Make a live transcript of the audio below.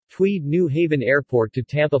Tweed New Haven Airport to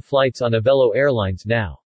Tampa flights on Avelo Airlines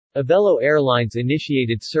now. Avelo Airlines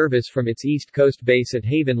initiated service from its East Coast base at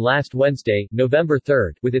Haven last Wednesday, November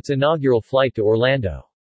 3, with its inaugural flight to Orlando.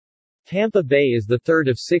 Tampa Bay is the third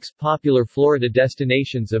of 6 popular Florida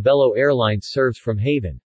destinations Avelo Airlines serves from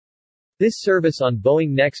Haven. This service on Boeing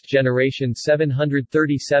Next Generation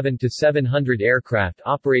 737-700 aircraft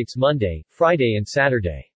operates Monday, Friday and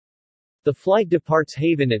Saturday. The flight departs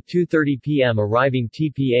Haven at 2:30 p.m. arriving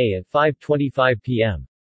TPA at 5:25 p.m.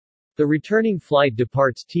 The returning flight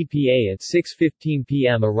departs TPA at 6:15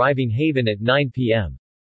 p.m. arriving Haven at 9 p.m.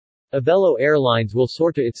 Avelo Airlines will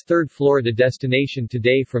soar to its third Florida destination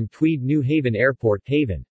today from Tweed New Haven Airport,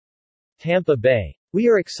 Haven, Tampa Bay. "We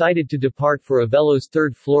are excited to depart for Avelo's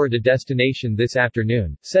third Florida destination this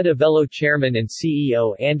afternoon," said Avelo Chairman and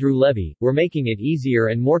CEO Andrew Levy. "We're making it easier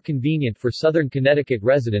and more convenient for Southern Connecticut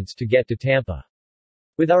residents to get to Tampa.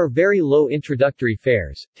 With our very low introductory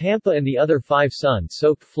fares, Tampa and the other 5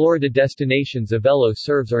 sun-soaked Florida destinations Avelo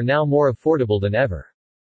serves are now more affordable than ever."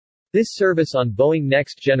 This service on Boeing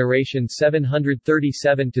Next Generation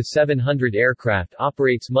 737-700 aircraft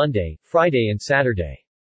operates Monday, Friday and Saturday.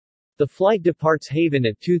 The flight departs Haven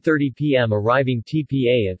at 2:30 p.m. arriving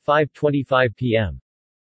TPA at 5:25 p.m.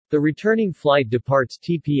 The returning flight departs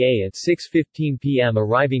TPA at 6:15 p.m.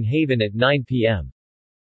 arriving Haven at 9 p.m.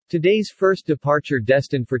 Today's first departure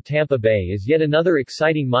destined for Tampa Bay is yet another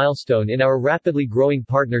exciting milestone in our rapidly growing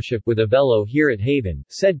partnership with Avelo here at Haven,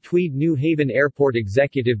 said Tweed New Haven Airport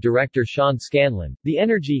Executive Director Sean Scanlon. "The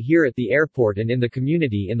energy here at the airport and in the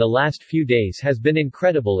community in the last few days has been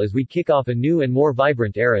incredible as we kick off a new and more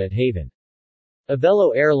vibrant era at Haven."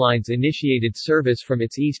 Avelo Airlines initiated service from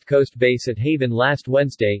its East Coast base at Haven last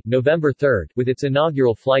Wednesday, November 3, with its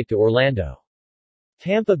inaugural flight to Orlando.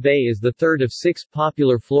 Tampa Bay is the third of 6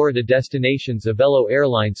 popular Florida destinations Avelo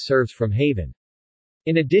Airlines serves from Haven.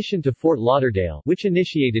 In addition to Fort Lauderdale, which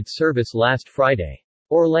initiated service last Friday,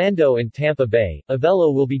 Orlando and Tampa Bay,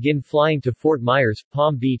 Avelo will begin flying to Fort Myers,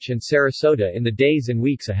 Palm Beach and Sarasota in the days and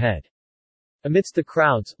weeks ahead. Amidst the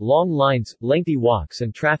crowds, long lines, lengthy walks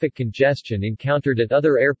and traffic congestion encountered at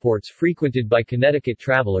other airports frequented by Connecticut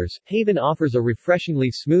travelers, Haven offers a refreshingly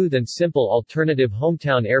smooth and simple alternative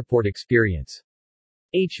hometown airport experience.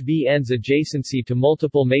 HVN's adjacency to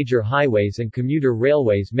multiple major highways and commuter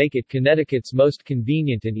railways make it Connecticut's most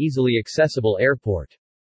convenient and easily accessible airport.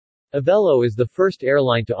 Avelo is the first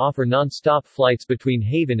airline to offer non-stop flights between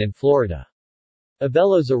Haven and Florida.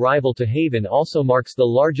 Avelo's arrival to Haven also marks the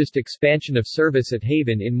largest expansion of service at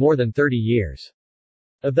Haven in more than 30 years.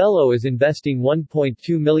 Avelo is investing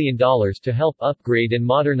 $1.2 million to help upgrade and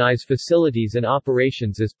modernize facilities and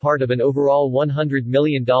operations as part of an overall $100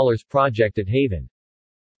 million project at Haven.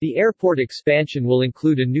 The airport expansion will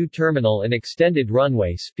include a new terminal and extended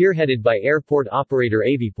runway spearheaded by airport operator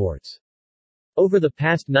Aviports. Over the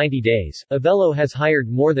past 90 days, Avelo has hired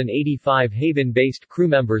more than 85 Haven-based crew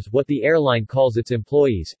members, what the airline calls its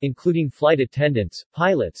employees, including flight attendants,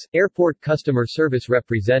 pilots, airport customer service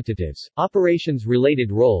representatives,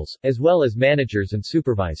 operations-related roles, as well as managers and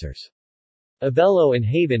supervisors. Avelo and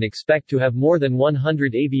Haven expect to have more than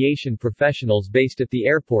 100 aviation professionals based at the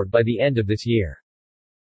airport by the end of this year.